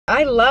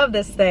I love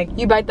this thing.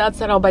 You bite that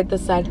side, I'll bite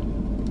this side.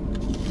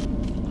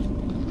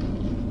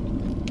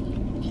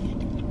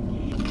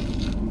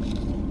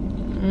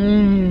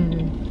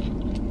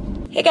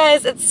 Hey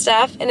guys, it's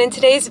Steph, and in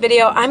today's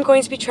video, I'm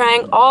going to be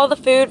trying all the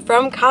food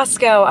from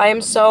Costco. I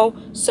am so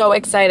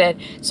excited.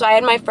 So I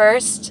had my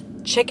first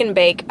chicken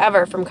bake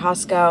ever from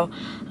Costco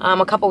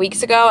a couple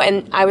weeks ago,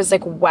 and I was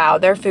like, wow,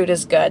 their food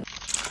is good.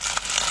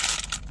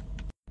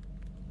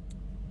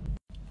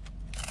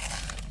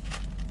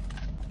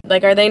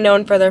 Like, are they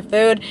known for their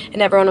food?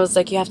 And everyone was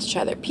like, you have to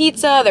try their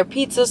pizza. Their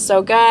pizza's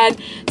so good.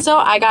 So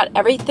I got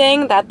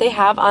everything that they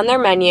have on their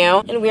menu,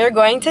 and we are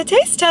going to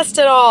taste test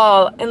it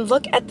all. And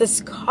look at this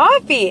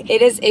coffee.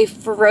 It is a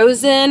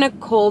frozen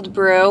cold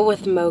brew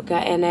with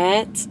mocha in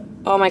it.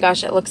 Oh my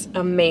gosh, it looks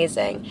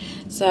amazing.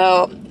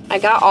 So I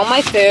got all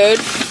my food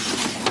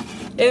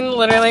in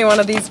literally one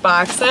of these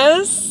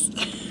boxes.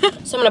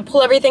 So I'm gonna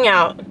pull everything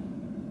out.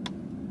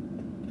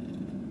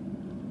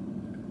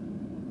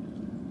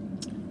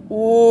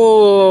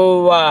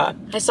 Ooh, I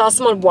saw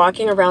someone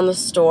walking around the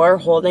store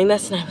holding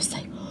this, and I was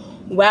like,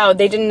 wow,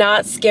 they did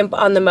not skimp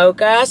on the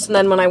mocha. So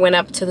then when I went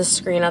up to the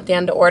screen at the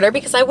end to order,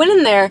 because I went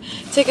in there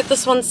to get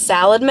this one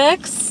salad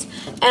mix,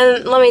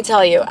 and let me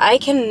tell you, I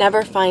can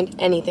never find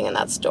anything in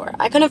that store.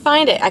 I couldn't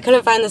find it. I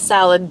couldn't find the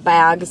salad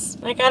bags.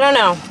 Like, I don't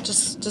know,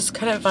 just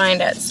couldn't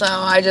find it. So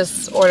I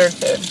just ordered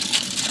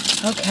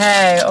food.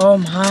 Okay, oh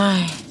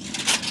my,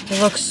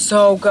 it looks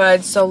so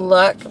good. So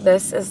look,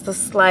 this is the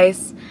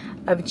slice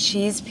of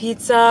cheese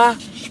pizza.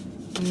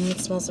 It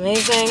smells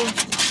amazing.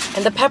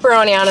 And the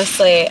pepperoni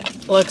honestly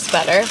looks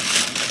better,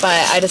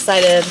 but I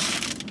decided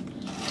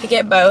to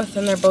get both,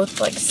 and they're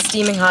both like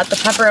steaming hot. The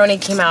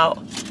pepperoni came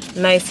out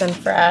nice and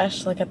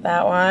fresh. Look at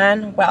that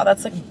one. Wow,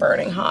 that's like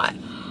burning hot.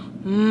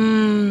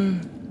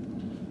 I'm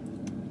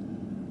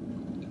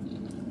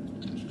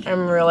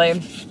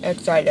really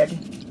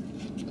excited.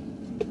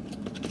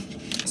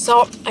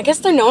 So I guess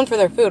they're known for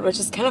their food, which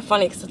is kind of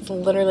funny because it's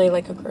literally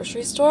like a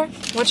grocery store.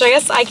 Which I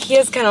guess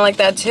IKEA's kind of like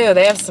that too.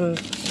 They have some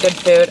good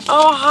food.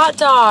 Oh, hot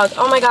dog.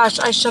 Oh my gosh,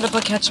 I should have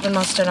put ketchup and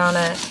mustard on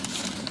it.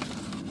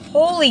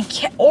 Holy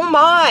oh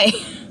my.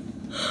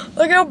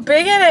 Look how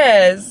big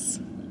it is.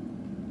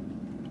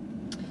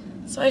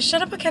 So I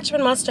should have put ketchup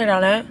and mustard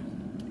on it.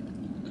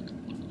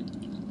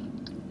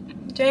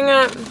 Dang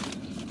it.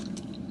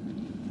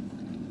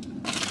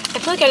 I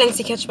feel like I didn't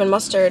see ketchup and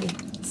mustard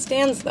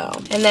stands though.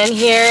 And then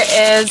here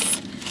is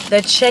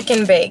the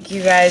chicken bake,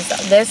 you guys.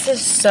 This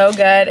is so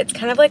good. It's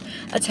kind of like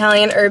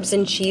Italian herbs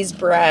and cheese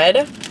bread,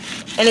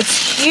 and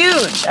it's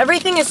huge.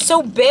 Everything is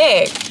so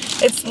big.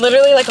 It's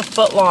literally like a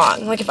foot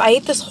long. Like, if I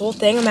ate this whole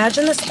thing,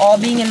 imagine this all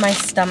being in my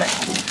stomach.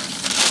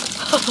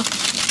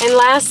 And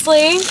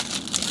lastly,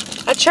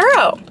 a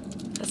churro,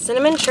 a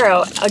cinnamon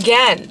churro.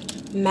 Again,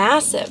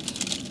 massive.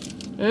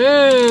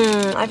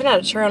 I haven't had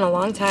a churro in a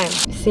long time.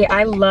 See,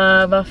 I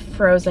love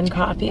frozen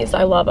coffees.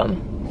 I love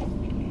them.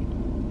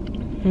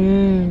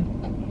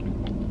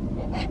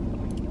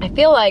 I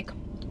feel like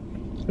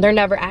they're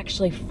never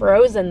actually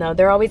frozen though.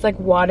 They're always like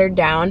watered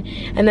down,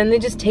 and then they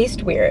just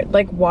taste weird.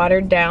 Like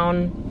watered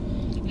down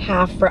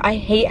I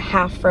hate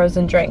half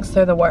frozen drinks.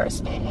 They're the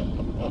worst.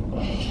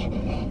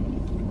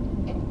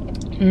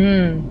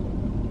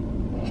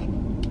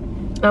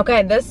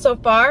 Okay, this so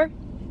far,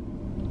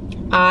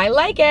 I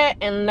like it.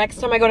 And next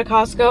time I go to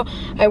Costco,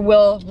 I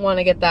will want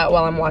to get that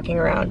while I'm walking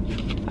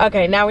around.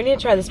 Okay, now we need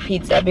to try this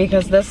pizza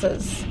because this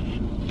is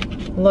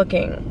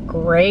looking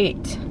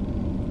great.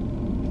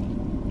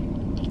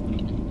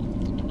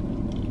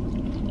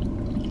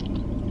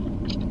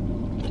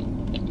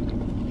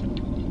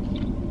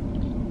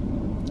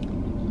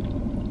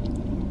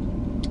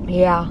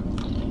 Yeah.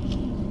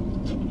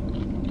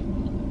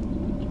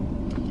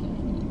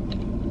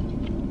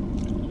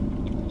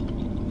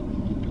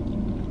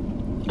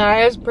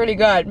 That is pretty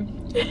good.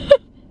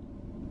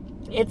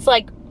 It's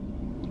like, I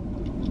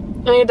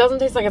mean, it doesn't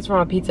taste like it's from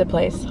a pizza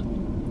place.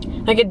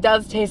 Like, it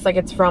does taste like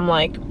it's from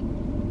like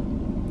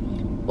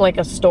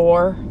a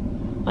store,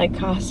 like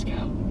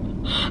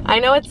Costco. I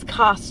know it's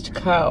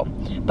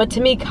Costco, but to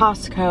me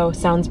Costco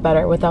sounds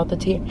better without the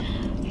T.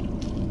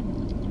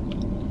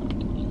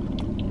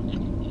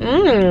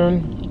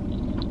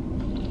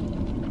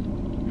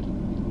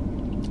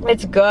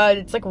 It's good.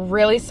 It's like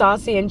really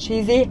saucy and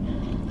cheesy.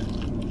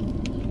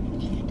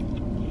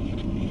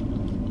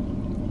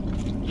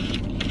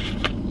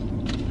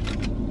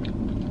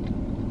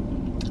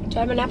 Do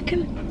I have a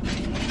napkin?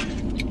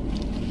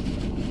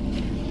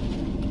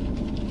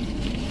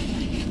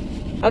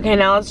 Okay,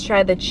 now let's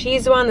try the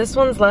cheese one. This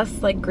one's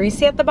less like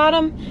greasy at the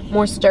bottom,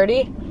 more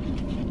sturdy.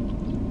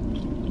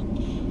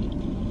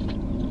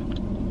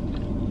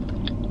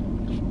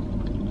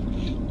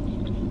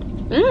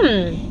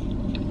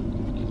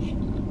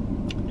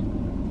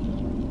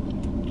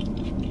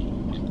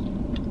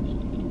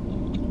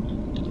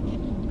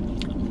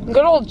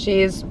 Good old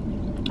cheese.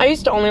 I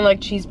used to only like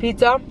cheese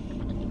pizza.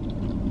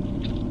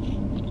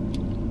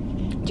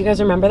 Do you guys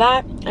remember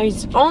that? I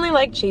used to only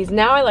like cheese.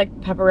 Now I like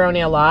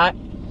pepperoni a lot.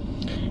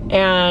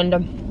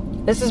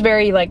 And this is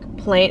very like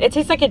plain. It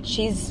tastes like a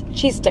cheese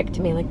stick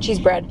to me, like cheese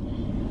bread.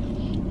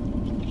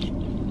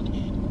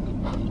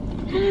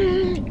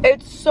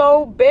 It's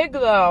so big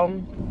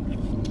though.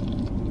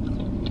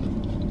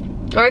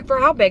 Like for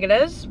how big it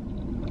is.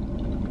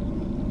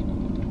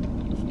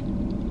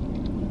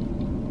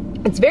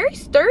 It's very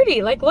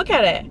sturdy, like look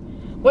at it.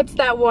 What's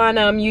that one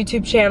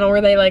YouTube channel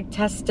where they like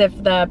test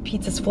if the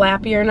pizza's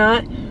flappy or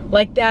not?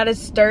 Like that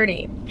is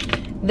sturdy.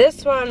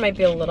 This one might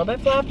be a little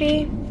bit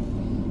floppy.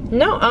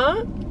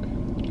 No,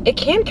 it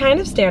can kind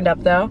of stand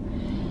up though.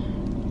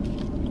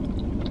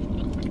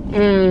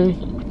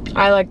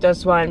 I like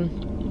this one.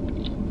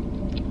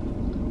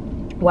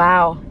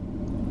 Wow.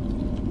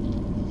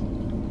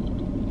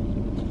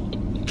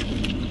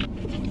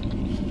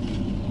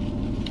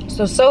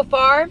 So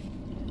far,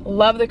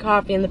 love the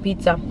coffee and the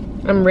pizza.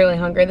 I'm really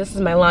hungry. This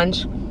is my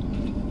lunch.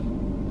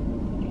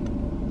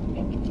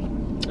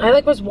 I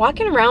like was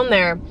walking around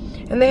there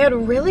and they had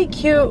really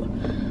cute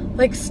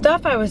like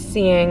stuff I was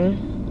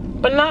seeing.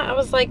 But not, I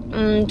was like,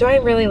 do I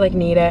really like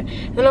need it?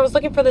 And I was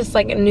looking for this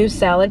like new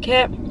salad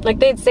kit. Like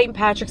they had St.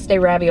 Patrick's Day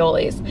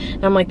raviolis.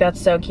 And I'm like,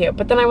 that's so cute.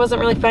 But then I wasn't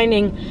really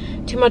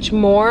finding too much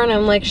more. And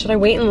I'm like, should I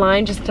wait in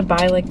line just to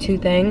buy like 2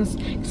 things?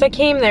 Because I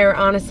came there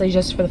honestly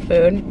just for the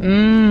food.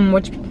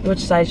 Which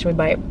side should we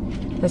bite?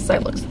 This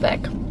side looks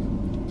thick.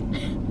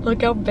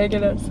 Look how big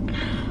it is.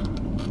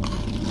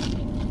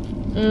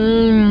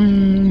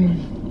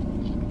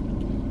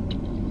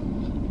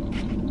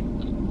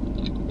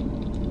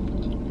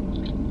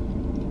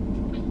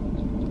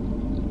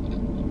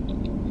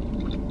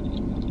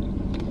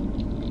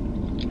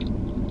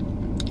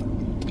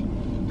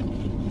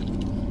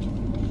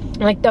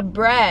 Like the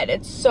bread,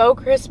 it's so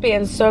crispy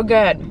and so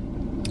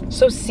good.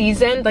 So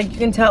seasoned, like you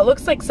can tell, it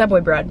looks like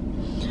Subway bread.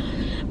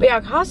 But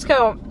yeah,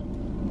 Costco,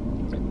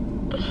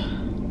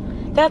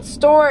 that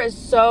store is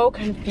so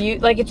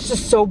confused, like it's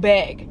just so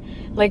big.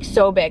 Like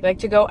so big, like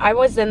to go, I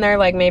was in there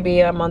like maybe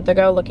a month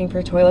ago looking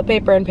for toilet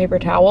paper and paper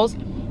towels.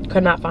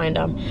 Could not find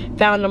them.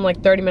 Found them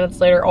like 30 minutes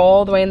later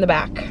all the way in the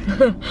back.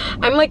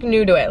 I'm like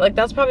new to it. Like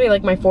that's probably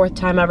like my 4th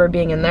time ever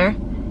being in there.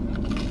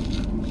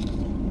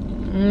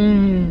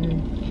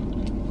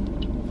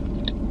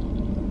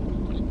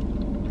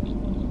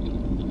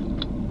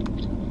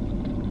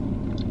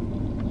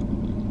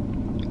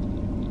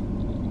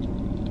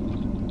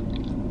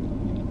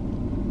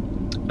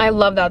 I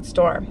love that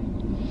store.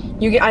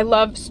 I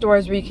love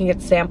stores where you can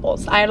get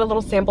samples. I had a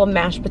little sample of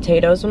mashed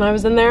potatoes when I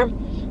was in there.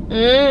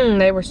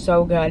 They were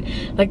so good.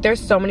 Like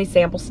there's so many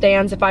sample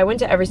stands. If I went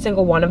to every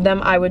single one of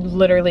them, I would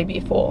literally be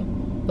full.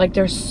 Like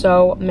there's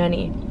so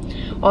many.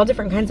 All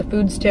different kinds of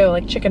foods too,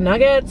 like chicken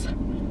nuggets.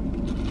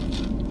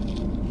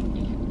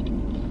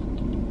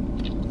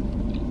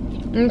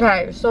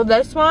 Okay, so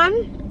this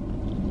one,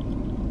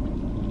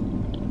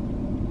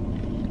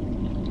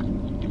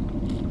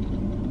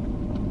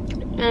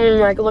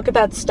 like look at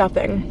that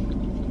stuffing.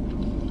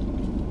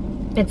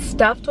 It's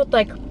stuffed with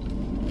like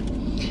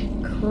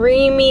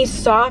creamy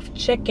soft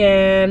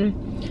chicken,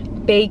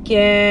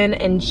 bacon,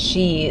 and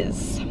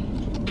cheese.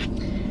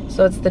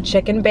 So it's the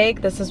chicken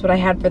bake. This is what I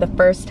had for the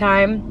first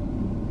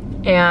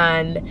time.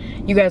 And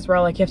you guys were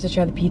all like, you have to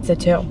try the pizza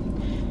too.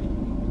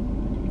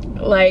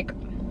 Like,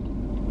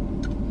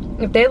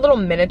 if they had little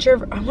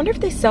miniature, I wonder if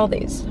they sell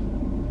these.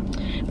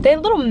 If they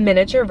had little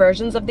miniature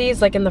versions of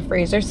these like in the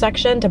freezer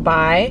section to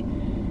buy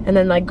and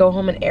then like go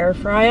home and air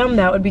fry them,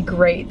 that would be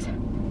great.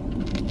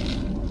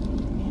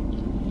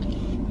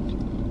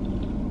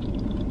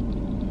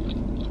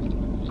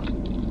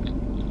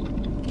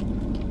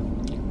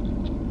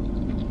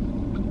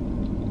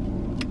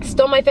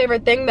 Still my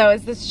favorite thing though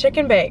is this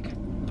chicken bake.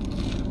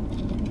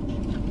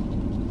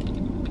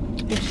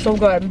 It's so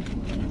good.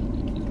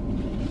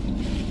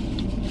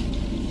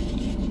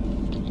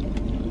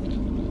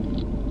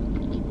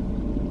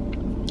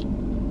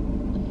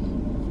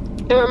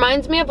 It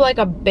reminds me of like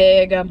a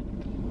big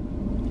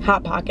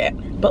Hot Pocket,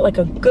 but like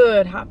a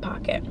good Hot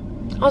Pocket.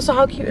 Also,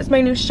 how cute is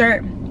my new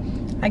shirt?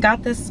 I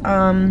got this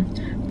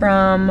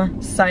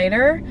from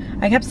Cider.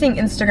 I kept seeing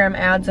Instagram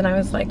ads and I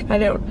was like, I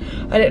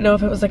didn't know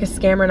if it was like a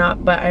scam or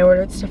not, but I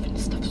ordered stuff and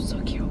stuff was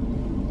so cute.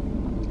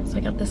 So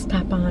I got this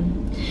top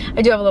on.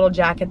 I do have a little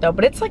jacket though,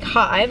 but it's like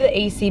hot. I have the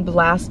AC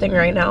blasting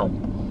right now.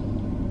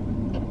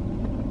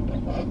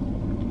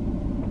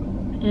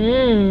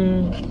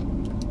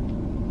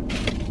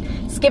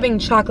 It's giving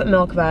chocolate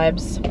milk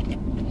vibes.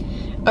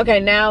 Okay,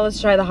 now let's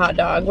try the hot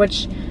dog,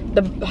 which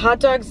the hot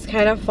dog's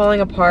kind of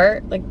falling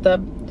apart. Like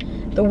the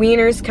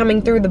wiener's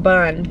coming through the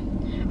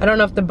bun. I don't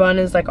know if the bun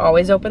is like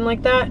always open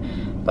like that,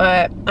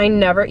 but I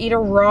never eat a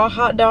raw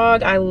hot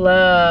dog. I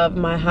love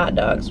my hot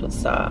dogs with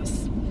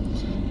sauce.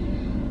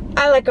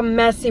 I like them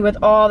messy with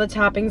all the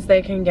toppings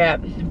they can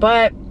get,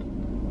 but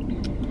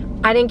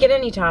I didn't get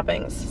any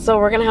toppings, so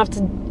we're gonna have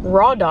to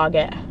raw dog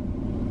it.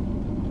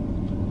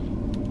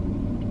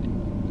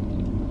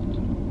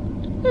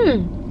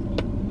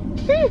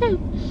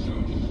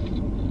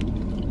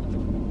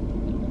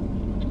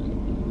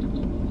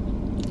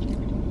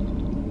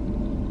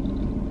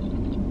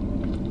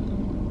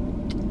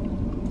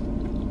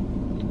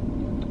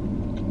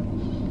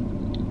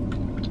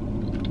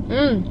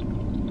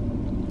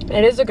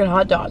 It is a good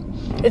hot dog.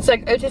 It's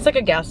like, it tastes like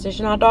a gas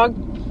station hot dog.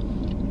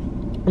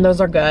 And those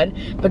are good,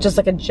 but just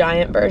like a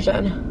giant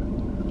version.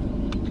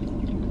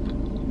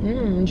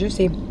 Mmm,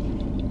 juicy.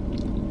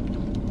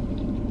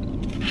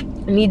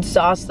 It needs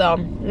sauce though.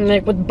 And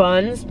like with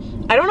buns,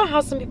 I don't know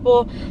how some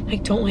people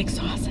like don't like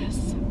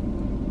sauces.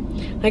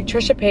 Like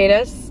Trisha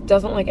Paytas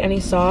doesn't like any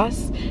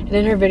sauce, and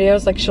in her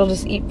videos, like she'll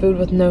just eat food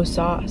with no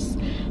sauce.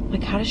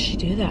 Like, how does she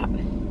do that?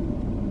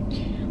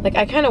 Like,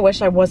 I kind of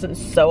wish I wasn't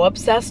so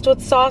obsessed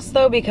with sauce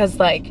though, because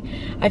like,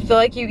 I feel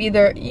like you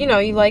either, you know,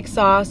 you like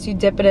sauce, you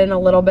dip it in a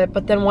little bit,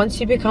 but then once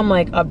you become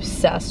like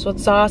obsessed with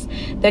sauce,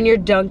 then you're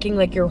dunking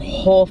like your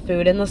whole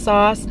food in the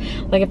sauce.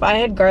 Like if I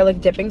had garlic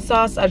dipping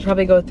sauce, I'd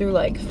probably go through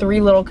like 3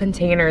 little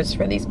containers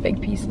for these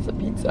big pieces of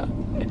pizza.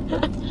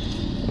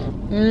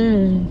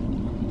 Mmm.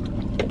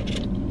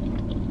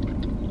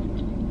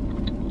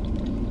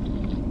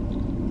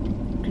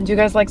 Do you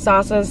guys like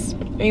sauces?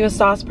 Are you a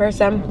sauce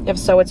person? If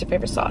so, what's your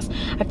favorite sauce?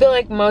 I feel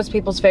like most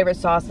people's favorite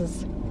sauce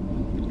is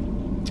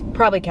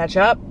probably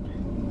ketchup.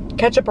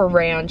 Ketchup or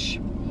ranch.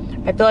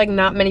 I feel like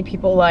not many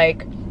people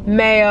like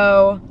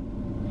mayo.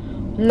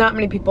 Not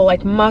many people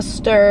like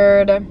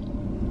mustard.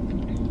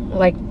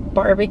 Like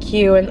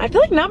barbecue. And I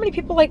feel like not many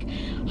people like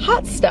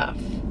hot stuff.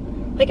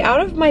 Like out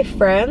of my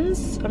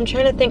friends, I'm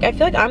trying to think. I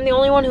feel like I'm the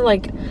only one who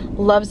like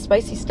loves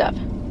spicy stuff.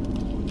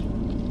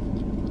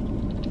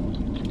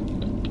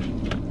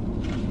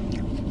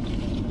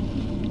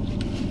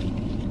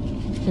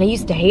 And I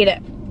used to hate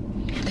it.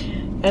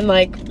 And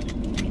like,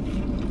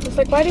 it's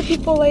like, why do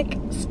people like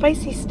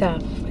spicy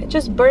stuff? It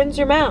just burns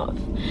your mouth.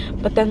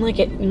 But then like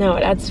it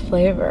adds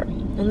flavor.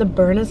 And the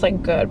burn is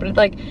like good, but it,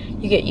 like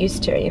you get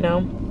used to it, you know?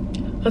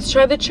 Let's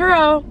try the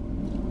churro.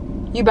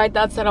 You bite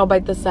that side, I'll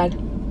bite this side.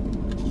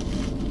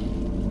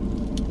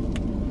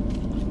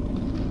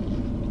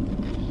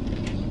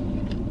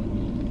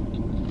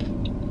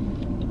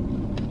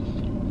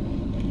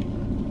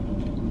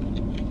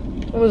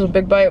 It was a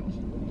big bite.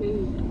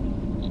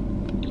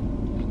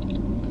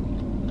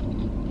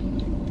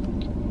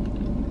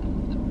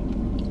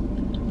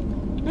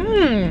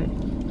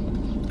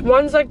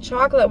 One's like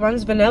chocolate,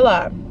 one's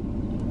vanilla.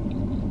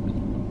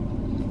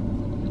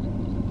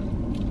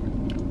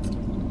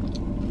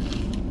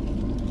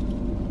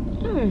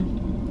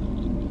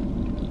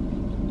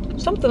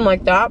 Something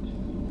like that.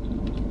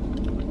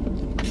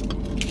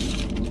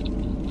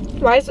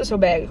 Why is it so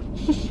big?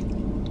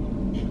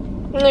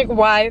 Like,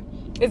 why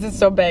is it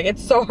so big?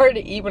 It's so hard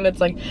to eat when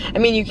it's like, I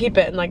mean, you keep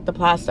it in like the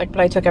plastic,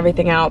 but I took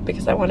everything out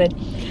because I wanted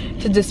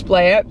to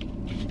display it.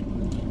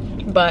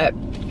 But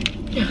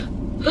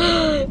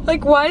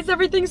like, why is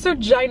everything so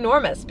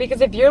ginormous?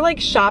 Because if you're like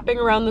shopping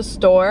around the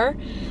store,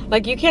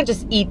 like you can't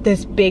just eat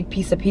this big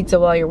piece of pizza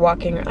while you're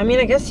walking. I mean,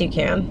 I guess you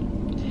can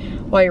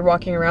while you're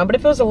walking around, but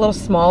if it was a little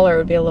smaller, it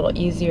would be a little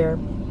easier.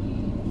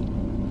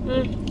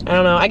 I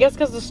don't know. I guess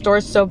because the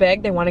store's so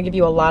big, they want to give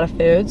you a lot of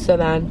food, so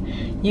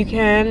then you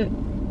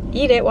can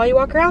eat it while you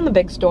walk around the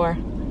big store.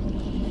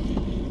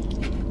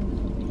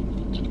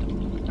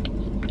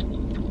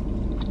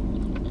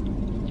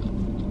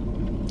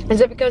 Is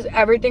it because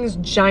everything's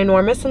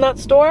ginormous in that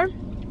store?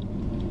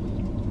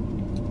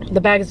 The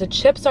bags of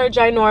chips are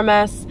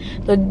ginormous.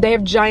 They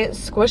have giant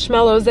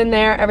squishmallows in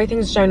there.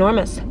 Everything's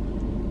ginormous.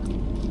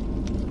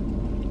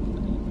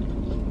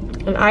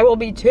 And I will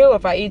be too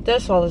if I eat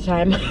this all the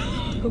time.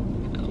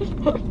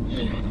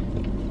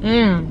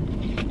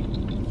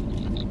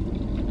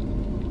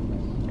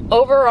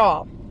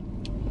 Overall,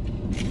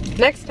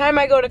 next time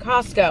I go to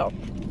Costco,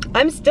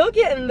 I'm still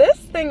getting this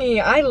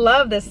thingy. I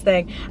love this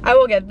thing. I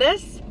will get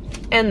this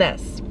and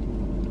this.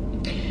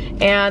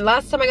 And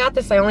last time I got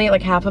this, I only ate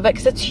like half of it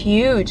because it's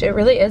huge. It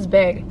really is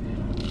big.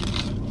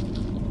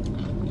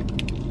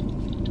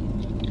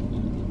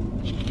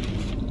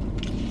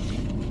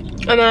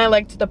 And then I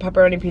liked the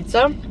pepperoni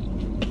pizza.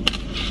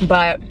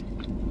 But,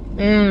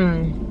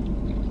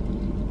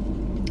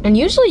 and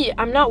usually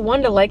I'm not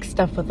one to like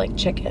stuff with like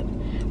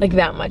chicken, like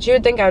that much. You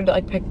would think I would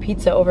like pick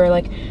pizza over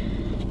like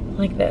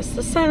this.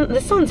 This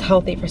sounds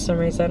healthy for some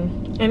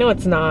reason. I know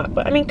it's not,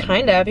 but I mean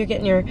kind of. You're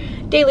getting your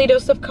daily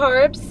dose of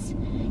carbs.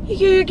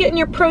 You're getting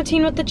your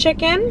protein with the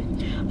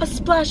chicken. A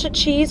splash of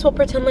cheese. We'll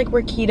pretend like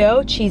we're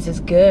keto. Cheese is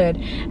good.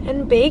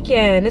 And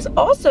bacon is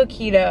also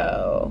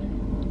keto.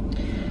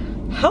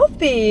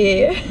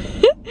 Healthy.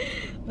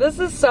 This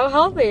is so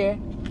healthy.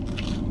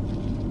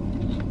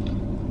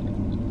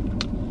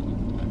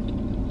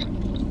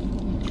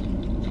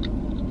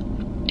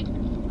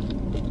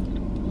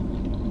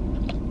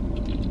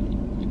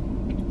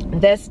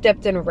 This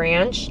dipped in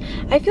ranch.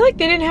 I feel like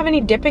they didn't have any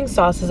dipping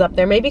sauces up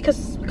there. Maybe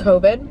because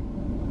COVID.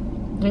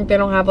 I think they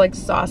don't have like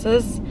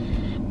sauces.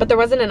 But there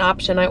wasn't an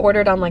option. I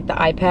ordered on like the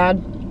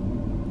iPad.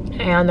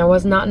 And there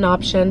was not an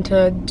option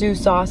to do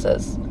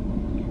sauces.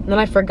 And then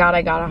I forgot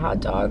I got a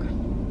hot dog.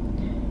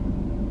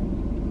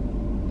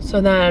 So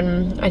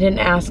then I didn't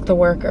ask the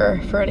worker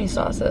for any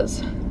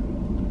sauces.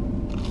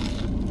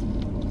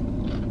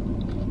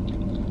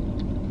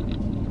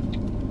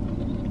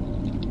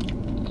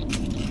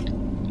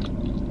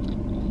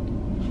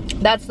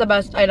 That's the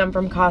best item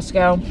from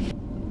Costco.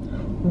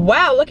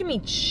 Wow, look at me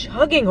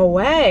chugging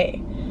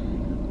away.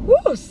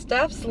 Woo,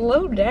 Steph,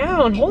 slow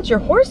down. Hold your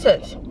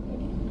horses.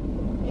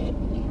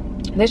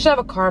 They should have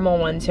a caramel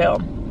one too.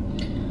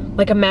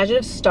 Like, imagine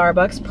if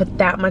Starbucks put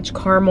that much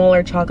caramel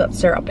or chocolate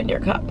syrup in your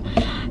cup.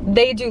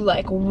 They do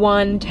like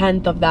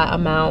 1/10 of that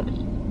amount.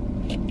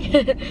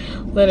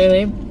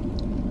 Literally.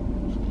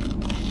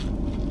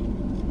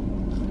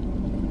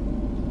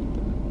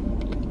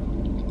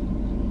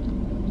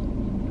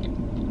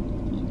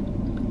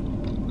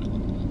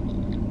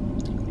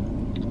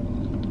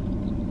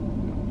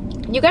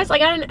 You guys, I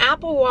got an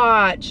Apple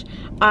Watch.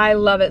 I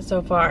love it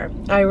so far.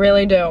 I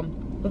really do.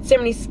 Let's see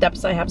how many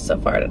steps I have so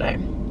far today.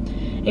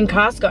 In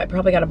Costco, I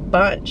probably got a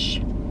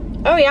bunch.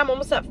 Oh yeah, I'm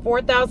almost at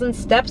 4,000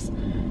 steps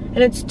and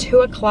it's 2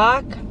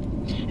 o'clock.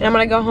 And I'm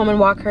gonna go home and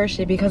walk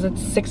Hershey because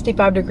it's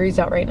 65 degrees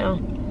out right now.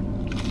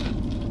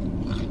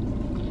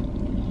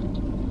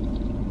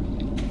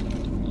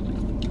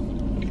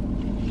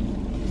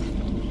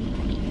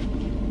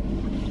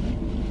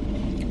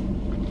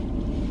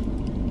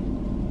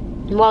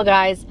 Well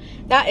guys,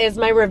 that is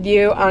my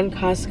review on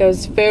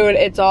Costco's food.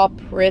 It's all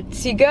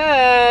pretty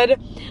good.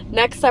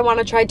 Next, I want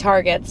to try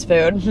Target's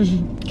food.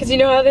 Because you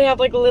know how they have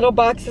like little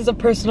boxes of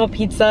personal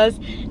pizzas?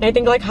 And I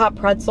think like hot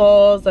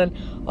pretzels and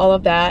all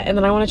of that. And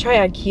then I want to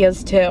try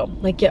IKEA's too.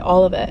 Like get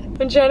all of it.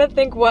 I'm trying to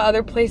think what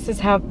other places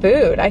have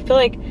food. I feel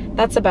like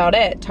that's about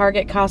it.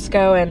 Target,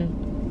 Costco,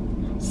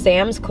 and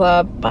Sam's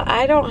Club. But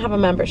I don't have a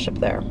membership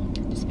there.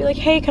 Just be like,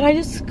 hey, can I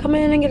just come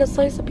in and get a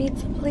slice of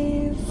pizza,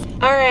 please?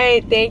 All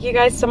right, thank you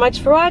guys so much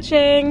for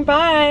watching.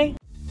 Bye.